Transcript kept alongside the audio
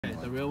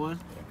The real one?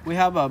 We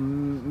have a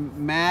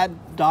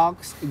Mad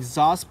Dog's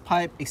exhaust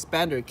pipe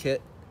expander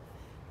kit.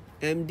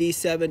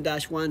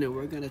 MD7-1, and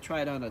we're gonna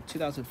try it on a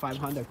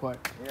 2005 Accord.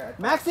 Yeah,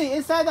 Maxie,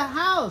 inside the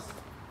house!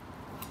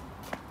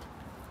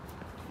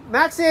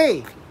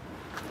 Maxie!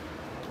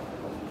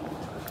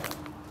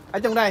 I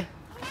don't die.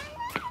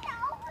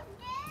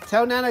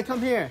 Tell Nana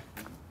come here.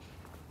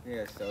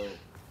 Yeah, so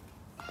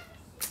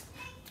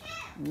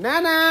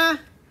Nana!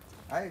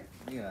 I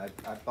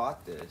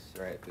bought this,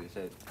 right,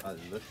 because I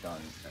looked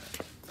on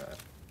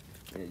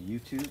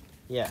YouTube.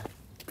 Yeah.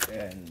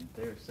 And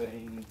they're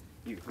saying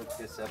you hook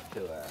this up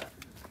to a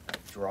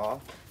draw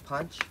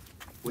punch,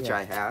 which Yeah.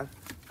 I have,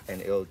 and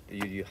you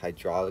use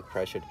hydraulic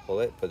pressure to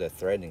pull it, but the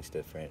threading's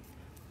different.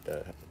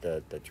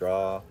 The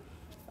draw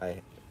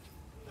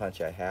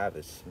punch I have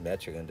is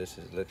metric, and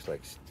looks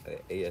like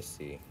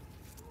ASC.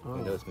 Oh.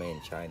 It was made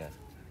in China.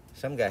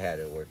 Some guy had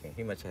it working.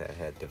 He must have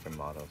had different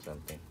model or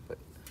something. But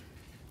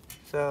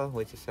so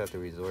we just have to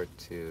resort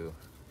to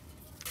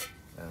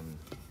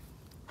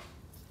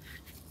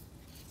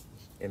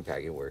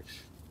impact. It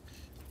works.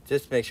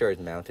 Just make sure it's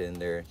mounted in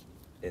there,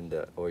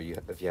 or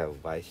if you have a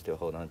vise to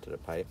hold on to the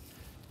pipe.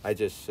 I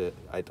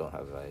don't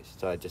have a vise,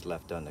 so I just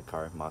left on the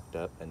car mocked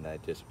up, and I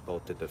just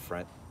bolted the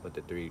front with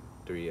the three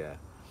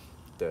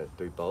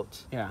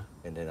bolts. Yeah.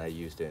 And then I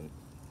used an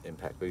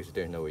impact because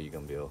there's no way you're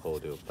gonna be able to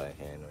hold it by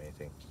hand or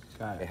anything.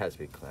 Got it. It has to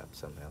be clamped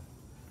somehow.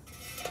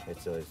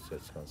 It's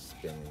just gonna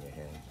spin in your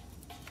hand.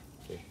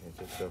 Okay, it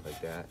just goes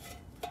like that,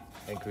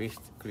 and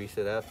grease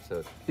it up.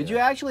 So Did you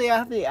actually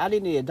have to add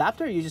in the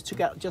adapter, or you just took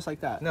out just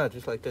like that? No,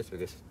 just like this,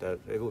 because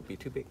it would be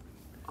too big.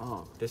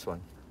 Oh. This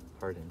one,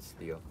 hardened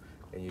steel,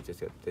 and you just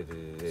get.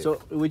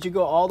 So would you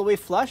go all the way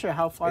flush, or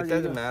how far? It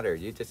doesn't matter.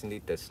 You just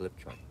need the slip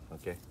joint.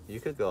 Okay, you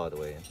could go all the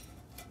way in.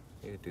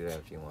 You could do that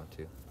if you want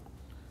to.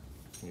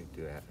 You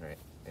do that, right?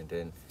 And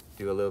then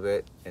do a little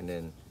bit, and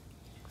then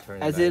turn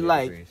it. As in,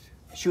 like,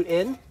 shoot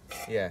in?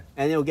 Yeah.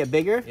 And it'll get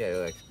bigger? Yeah,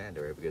 it'll expand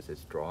it, right? Because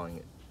it's drawing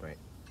it, right?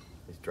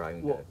 It's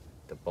driving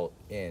the bolt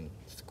in,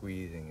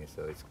 squeezing it,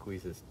 so it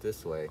squeezes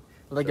this way.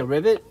 Like so, a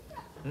rivet?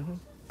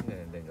 Mm-hmm.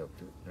 And then go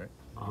through, right?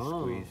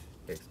 Oh. Squeeze,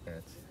 it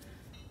expands.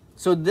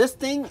 So this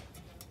thing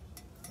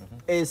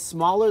is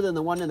smaller than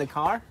the one in the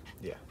car?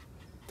 Yeah.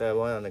 The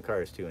one on the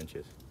car is 2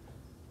 inches.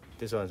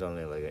 This one's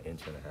only like 1.5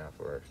 inches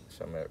or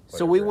something.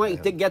 So we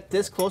want to get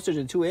this closer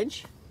to 2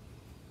 inch?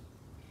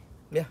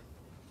 Yeah.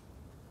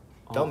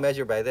 Don't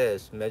measure by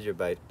this, measure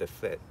by the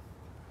fit.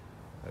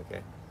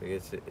 Okay?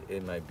 Because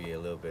it might be a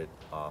little bit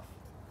off.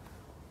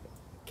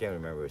 Can't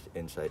remember if it's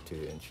inside 2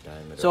 inch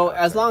diameter. So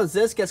as long as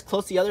this gets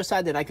close to the other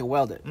side, then I can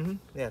weld it? Mm-hmm.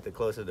 Yeah, the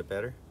closer the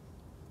better.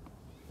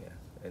 Yeah.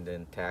 And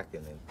then tack,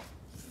 and then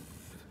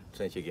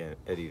since you get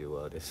Eddie to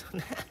weld this.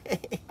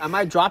 Am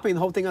I dropping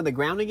the whole thing on the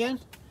ground again?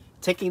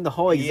 Taking the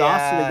whole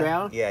exhaust to the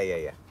ground?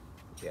 Yeah.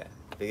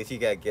 Because you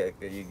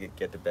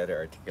get the better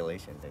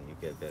articulation, then you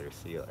get better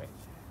seal, right?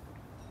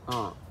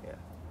 Oh. Yeah.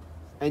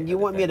 And you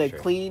want me to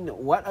clean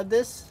what of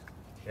this?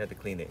 You have to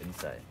clean it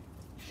inside,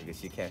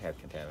 because you can't have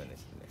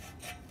contaminants in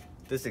there.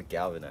 This is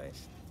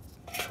galvanized,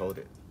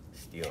 coated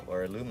steel,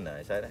 or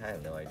aluminized. I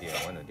have no idea,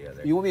 one or the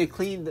other. You want me to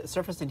clean the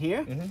surface in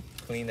here? Mm-hmm.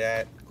 Clean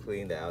that,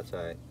 clean the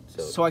outside.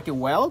 So I can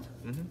weld?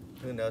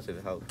 Mm-hmm. Who knows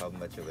how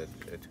much of it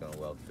it's gonna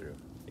weld through.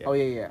 Yeah. Oh,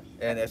 yeah.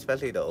 And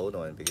especially the old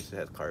one, because it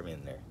has carbon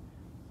in there.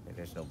 And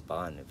there's no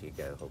bond if you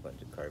get a whole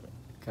bunch of carbon.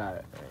 Got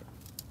it. Right.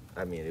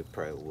 I mean, it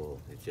probably will.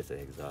 It's just an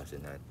exhaust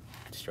and not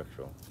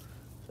structural.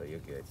 So you're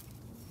good.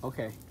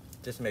 Okay.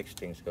 Just makes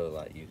things go a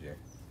lot easier.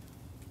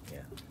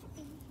 Yeah.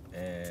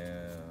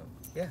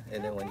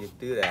 And then when you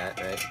do that,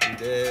 right, do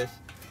this,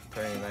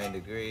 turn it 9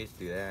 degrees,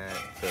 do that.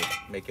 So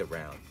make it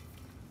round.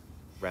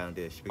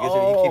 Roundish. Because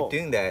if you keep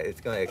doing that, it's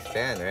going to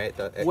expand,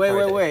 right?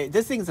 Wait.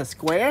 This thing's a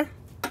square?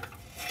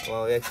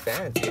 Well, it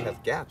expands. You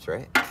have gaps,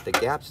 right? The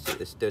gaps,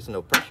 there's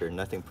no pressure,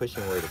 nothing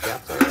pushing where the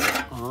gaps are,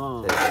 right?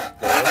 Oh.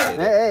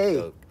 Hey.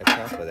 So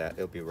account for that.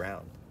 It'll be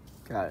round.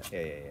 Got it.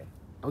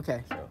 Yeah.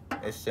 Okay. So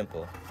it's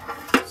simple.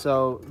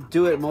 So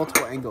do it at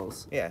multiple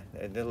angles. Yeah,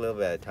 a little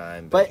bit at a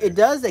time. But it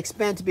does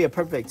expand to be a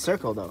perfect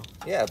circle, though.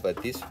 Yeah,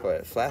 but these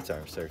flats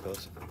aren't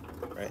circles,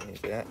 right? You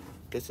see that?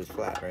 This is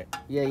flat, right?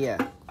 Yeah.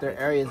 There are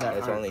areas that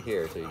it's only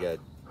here, so you got to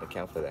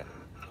account for that.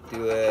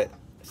 Do it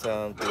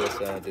some, do it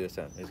some, do it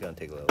some. It's going to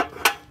take a little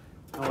bit.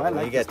 Oh, I like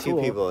when you got two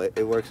people,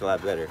 it works a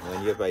lot better.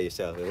 When you're by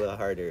yourself, it's a little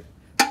harder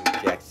to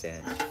jack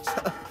sand.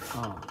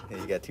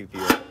 And you got two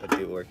people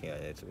working on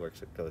it.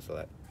 It goes a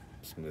lot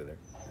smoother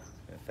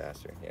and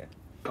faster. Yeah.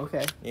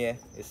 Okay. Yeah,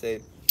 it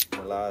saved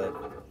a lot of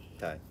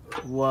time.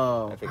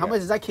 Whoa. How much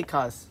does that kit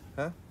cost?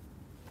 Huh?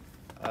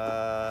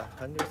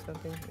 100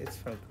 something. It's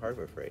from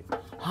Harbor Freight.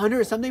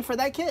 100 something for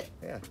that kit?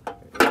 Yeah.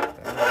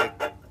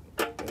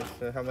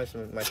 How much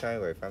my time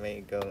worth? I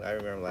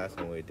remember last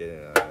time we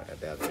did an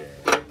adapter,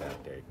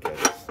 cut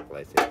it,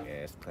 splice it,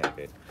 and clamp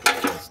it,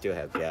 and still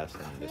have gaps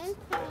in this.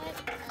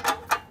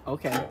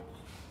 Okay.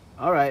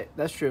 All right,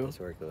 that's true. Let's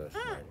work a little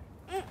smarter.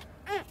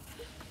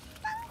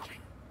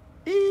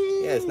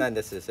 Yeah, it's not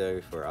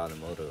necessary for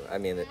automotive. I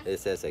mean, it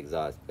says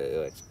exhaust, but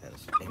it'll expand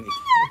anything.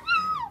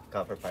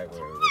 copper pipe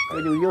where it ไป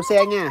was ดูโยเซ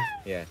งไง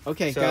Yeah.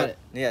 Okay, so, got it.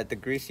 Yeah, the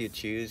grease you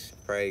choose,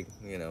 probably,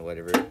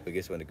 whatever.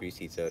 Because when the grease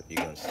heats up,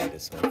 you're going to see the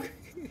smoke.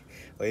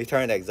 When you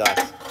turn the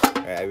exhaust,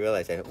 right, I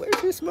realized, where's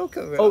the smoke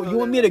coming from? Oh, you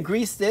want me to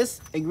grease this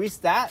and grease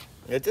that?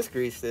 Yeah, just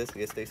grease this.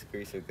 Because this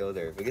grease will go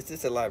there. Because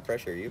it's a lot of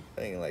pressure. You're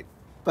putting like...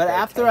 But 5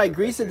 after tons I of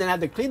grease it, pressure. then I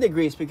have to clean the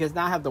grease because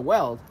now I have the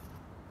weld.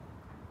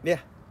 Yeah.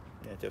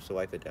 Yeah, just to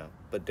wipe it down.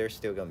 But there's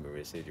still going to be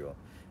residual.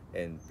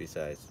 And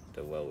besides,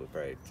 the weld will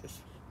probably just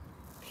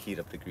heat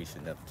up the grease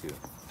enough to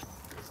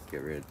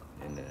get rid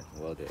in the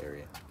welded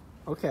area.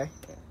 Okay.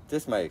 Yeah.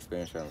 Just my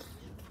experience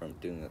from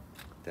doing it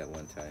that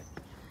one time.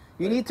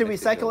 You But need to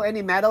makes it recycle go-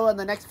 any metal in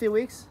the next few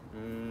weeks?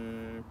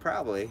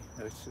 Probably.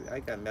 I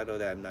got metal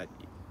that I'm not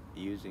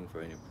using for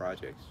any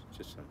projects.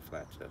 Just some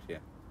flat stuff, yeah.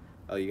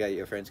 Oh, you got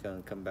your friends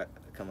gonna come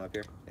up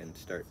here and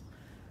start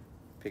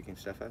picking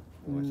stuff up?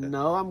 Or what's that?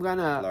 No, I'm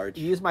gonna Large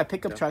use my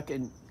pickup stuff? truck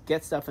and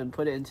get stuff and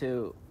put it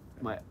into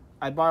my.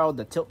 I borrowed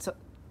the tilt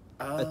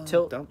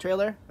Dump,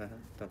 trailer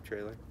dump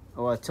trailer.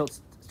 or a tilt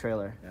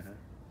trailer,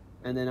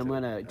 and then I'm Tilt-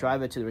 gonna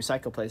drive it to the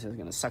recycle place and it's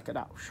gonna suck it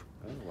out.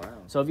 Oh, wow.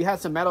 So if you have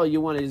some metal you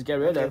want to just get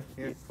rid of,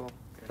 Yeah, cool.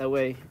 Yeah. that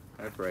way,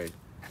 I'd probably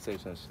save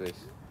some space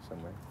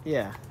somewhere.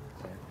 yeah.